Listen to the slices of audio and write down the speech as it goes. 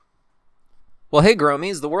Well, hey,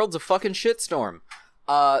 Gromies, the world's a fucking shitstorm.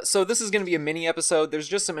 So this is going to be a mini episode. There's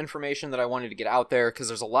just some information that I wanted to get out there because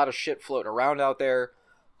there's a lot of shit floating around out there.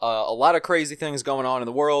 A lot of crazy things going on in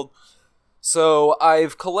the world. So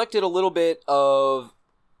I've collected a little bit of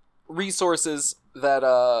resources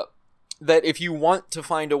that if you want to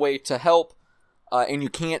find a way to help, and you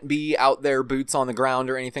can't be out there boots on the ground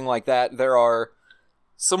or anything like that, there are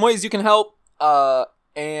some ways you can help.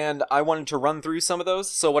 And I wanted to run through some of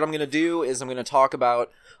those. So what I'm going to do is I'm going to talk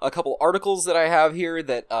about a couple articles that I have here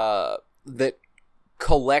that that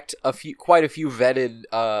collect quite a few vetted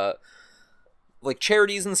like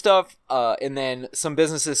charities and stuff, and then some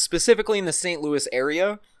businesses specifically in the St. Louis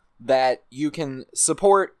area that you can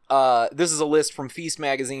support. This is a list from Feast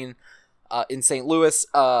Magazine in St. Louis,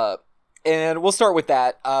 and we'll start with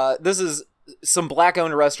that. This is some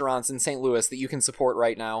black-owned restaurants in St. Louis that you can support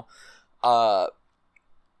right now.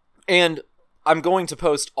 And I'm going to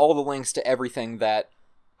post all the links to everything that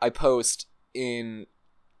I post in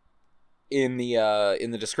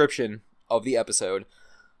the description of the episode.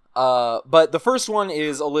 But the first one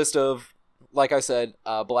is a list of, like I said,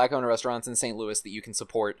 black-owned restaurants in St. Louis that you can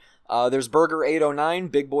support. There's Burger 809,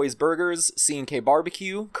 Big Boys Burgers, C&K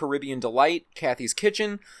Barbecue, Caribbean Delight, Kathy's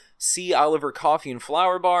Kitchen, C. Oliver Coffee and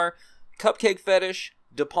Flower Bar, Cupcake Fetish,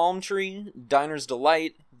 De Palm Tree, Diner's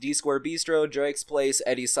Delight, D Square Bistro, Drake's Place,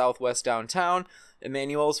 Eddie's Southwest Downtown,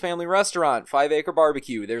 Emmanuel's Family Restaurant, 5 Acre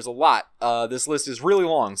Barbecue. There's a lot. This list is really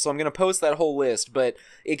long, so I'm going to post that whole list, but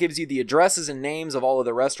it gives you the addresses and names of all of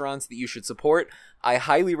the restaurants that you should support. I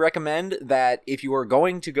highly recommend that if you are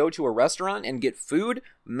going to go to a restaurant and get food,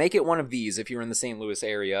 make it one of these if you're in the St. Louis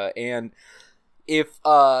area. And if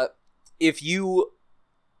you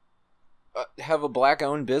have a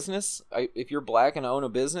black-owned business, if you're black and own a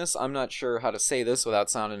business, I'm not sure how to say this without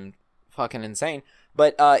sounding fucking insane,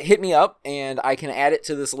 but hit me up and I can add it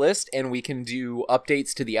to this list and we can do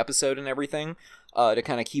updates to the episode and everything to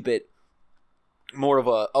kind of keep it more of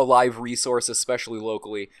a live resource, especially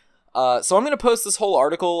locally. So I'm going to post this whole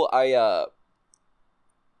article.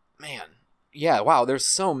 Wow, there's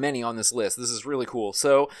so many on this list. This is really cool.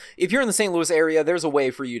 So if you're in the St. Louis area, there's a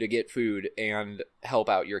way for you to get food and help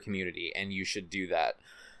out your community, and you should do that.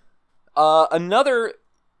 Another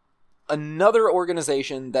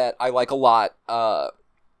organization that I like a lot,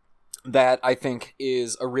 that I think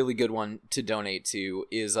is a really good one to donate to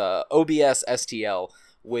is OBS STL,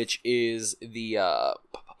 which is the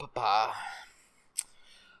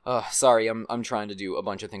sorry, I'm trying to do a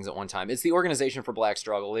bunch of things at one time. It's the Organization for Black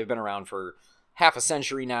Struggle. They've been around for half a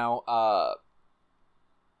century now,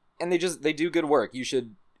 and they do good work. You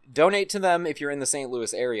should donate to them if you're in the St.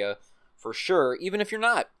 Louis area, for sure. Even if you're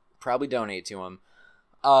not, probably donate to them.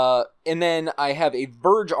 And then I have a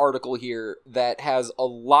Verge article here that has a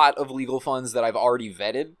lot of legal funds that I've already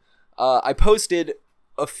vetted. I posted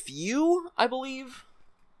a few, I believe,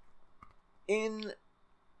 in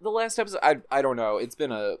the last episode. I don't know. It's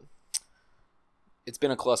been a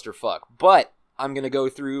clusterfuck, but I'm going to go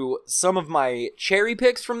through some of my cherry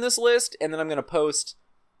picks from this list, and then I'm going to post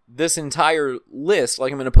this entire list.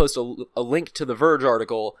 Like, I'm going to post a link to the Verge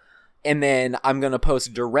article, and then I'm going to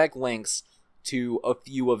post direct links to a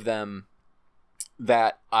few of them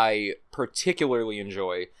that I particularly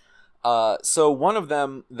enjoy. So one of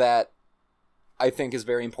them that I think is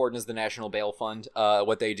very important is the National Bail Fund.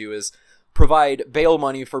 What they do is provide bail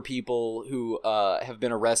money for people who have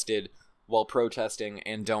been arrested while protesting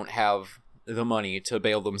and don't have the money to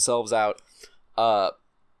bail themselves out.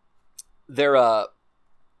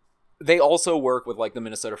 They also work with like the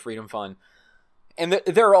Minnesota Freedom Fund, and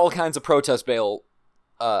there are all kinds of protest bail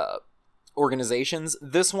organizations.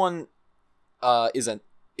 This one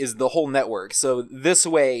is the whole network. So this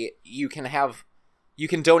way you can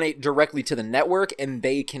donate directly to the network and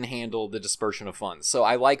they can handle the dispersion of funds. So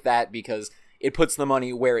I like that because it puts the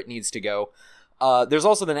money where it needs to go. There's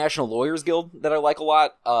also the National Lawyers Guild that I like a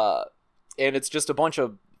lot. And it's just a bunch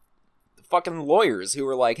of fucking lawyers who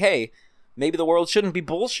are like, hey, maybe the world shouldn't be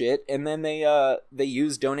bullshit. And then they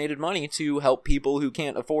use donated money to help people who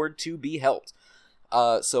can't afford to be helped.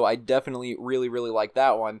 So I definitely really, really like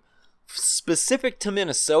that one. Specific to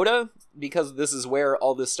Minnesota, because this is where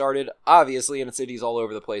all this started. Obviously, in cities all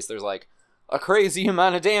over the place, there's like a crazy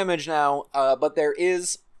amount of damage now. But there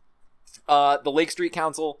is the Lake Street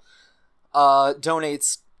Council has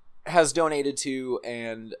donated to,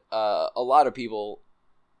 and a lot of people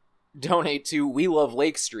donate to We Love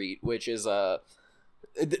Lake Street, which is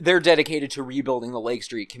they're dedicated to rebuilding the Lake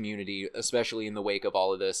Street community, especially in the wake of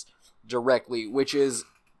all of this directly, which is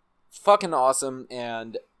fucking awesome.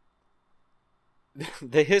 And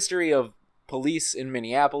the history of police in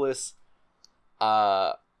Minneapolis,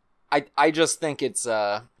 I just think it's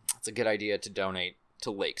a good idea to donate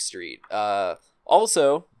to Lake Street.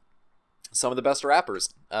 Also, some of the best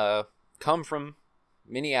rappers come from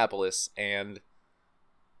Minneapolis, and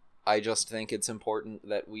I just think it's important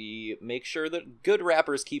that we make sure that good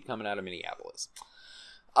rappers keep coming out of Minneapolis.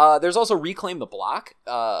 There's also Reclaim the Block.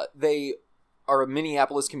 They are a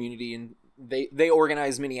Minneapolis community, and they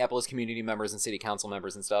organize Minneapolis community members and city council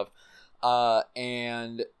members and stuff.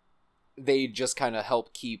 And they just kind of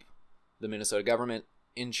help keep the Minnesota government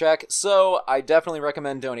in check. So I definitely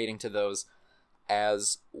recommend donating to those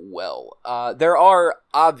as well. There are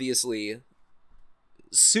obviously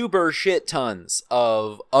super shit tons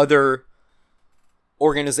of other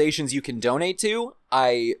organizations you can donate to.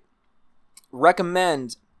 I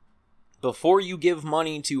recommend, before you give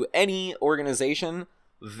money to any organization,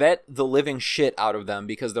 vet the living shit out of them,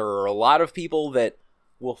 because there are a lot of people that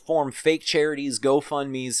will form fake charities,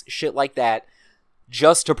 GoFundMes, shit like that,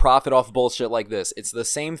 just to profit off bullshit like this. It's the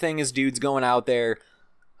same thing as dudes going out there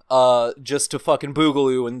just to fucking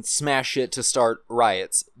boogaloo and smash shit to start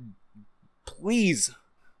riots. Please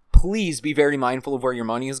be very mindful of where your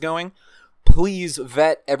money is going. Please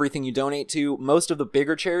vet everything you donate to. Most of the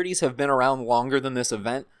bigger charities have been around longer than this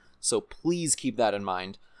event, so please keep that in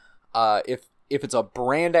mind. If it's a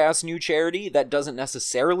brand-ass new charity, that doesn't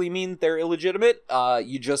necessarily mean they're illegitimate.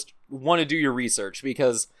 You just want to do your research,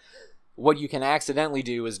 because what you can accidentally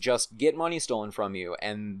do is just get money stolen from you,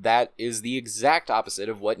 and that is the exact opposite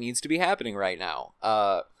of what needs to be happening right now.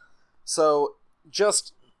 So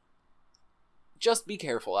just be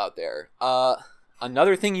careful out there.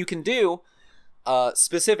 Another thing you can do,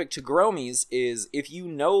 specific to Gromies, is if you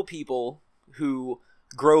know people who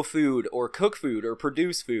grow food or cook food or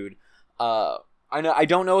produce food. I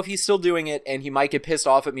don't know if he's still doing it, and he might get pissed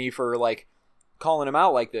off at me for like calling him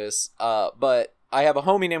out like this. But I have a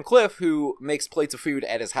homie named Cliff who makes plates of food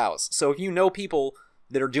at his house. So if you know people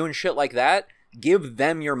that are doing shit like that, give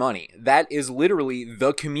them your money. That is literally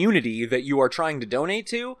the community that you are trying to donate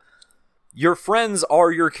to. Your friends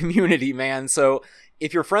are your community, man. So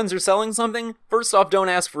if your friends are selling something, first off, don't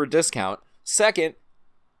ask for a discount. Second,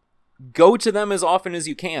 go to them as often as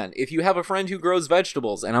you can. If you have a friend who grows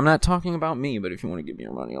vegetables, and I'm not talking about me, but if you want to give me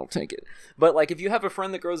your money, I'll take it. But like, if you have a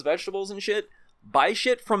friend that grows vegetables and shit, buy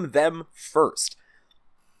shit from them first.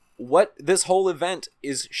 What this whole event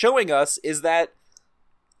is showing us is that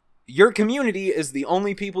your community is the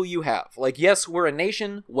only people you have. Like, yes, we're a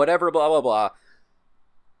nation, whatever, blah, blah, blah.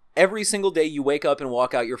 Every single day you wake up and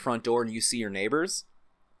walk out your front door and you see your neighbors,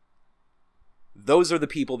 those are the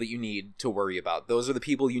people that you need to worry about. Those are the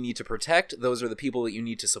people you need to protect. Those are the people that you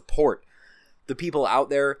need to support. The people out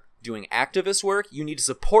there doing activist work, you need to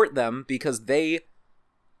support them, because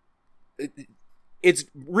it's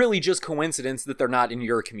really just coincidence that they're not in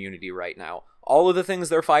your community right now. All of the things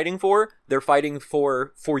they're fighting for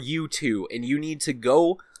you too. And you need to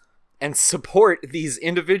go and support these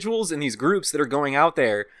individuals and these groups that are going out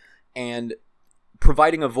there and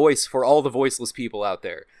providing a voice for all the voiceless people out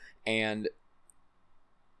there. And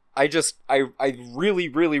I really,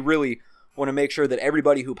 really, really want to make sure that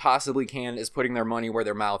everybody who possibly can is putting their money where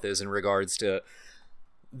their mouth is in regards to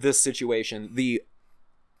this situation. The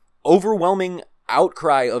overwhelming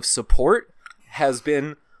outcry of support has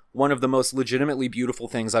been one of the most legitimately beautiful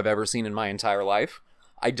things I've ever seen in my entire life.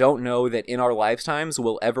 I don't know that in our lifetimes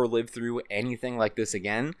we'll ever live through anything like this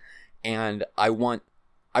again, and I want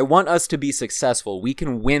us to be successful. We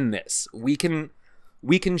can win this. We can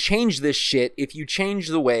change this shit if you change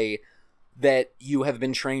the way that you have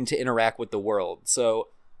been trained to interact with the world. So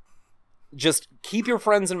just keep your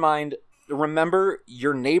friends in mind. Remember,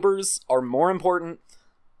 your neighbors are more important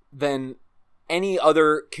than any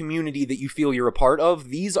other community that you feel you're a part of.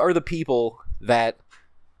 These are the people that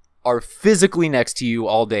are physically next to you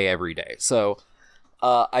all day, every day. So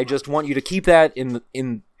I just want you to keep that in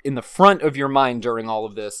the front of your mind during all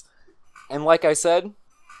of this. And like I said,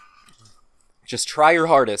 just try your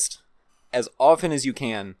hardest as often as you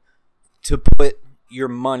can to put your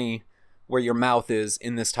money where your mouth is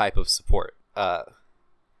in this type of support.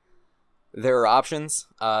 There are options.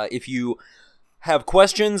 If you have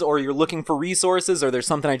questions, or you're looking for resources, or there's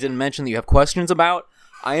something I didn't mention that you have questions about,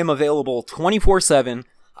 I am available 24/7.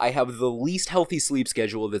 I have the least healthy sleep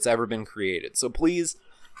schedule that's ever been created. So please,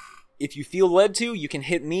 if you feel led to, you can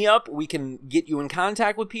hit me up. We can get you in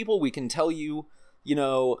contact with people. We can tell you,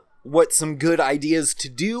 what some good ideas to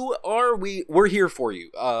do are. We're here for you.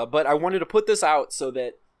 But I wanted to put this out so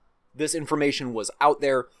that this information was out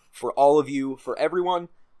there for all of you, for everyone.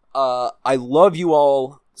 I love you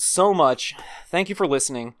all so much. Thank you for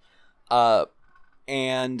listening.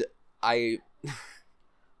 And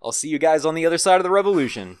I'll see you guys on the other side of the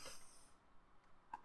revolution.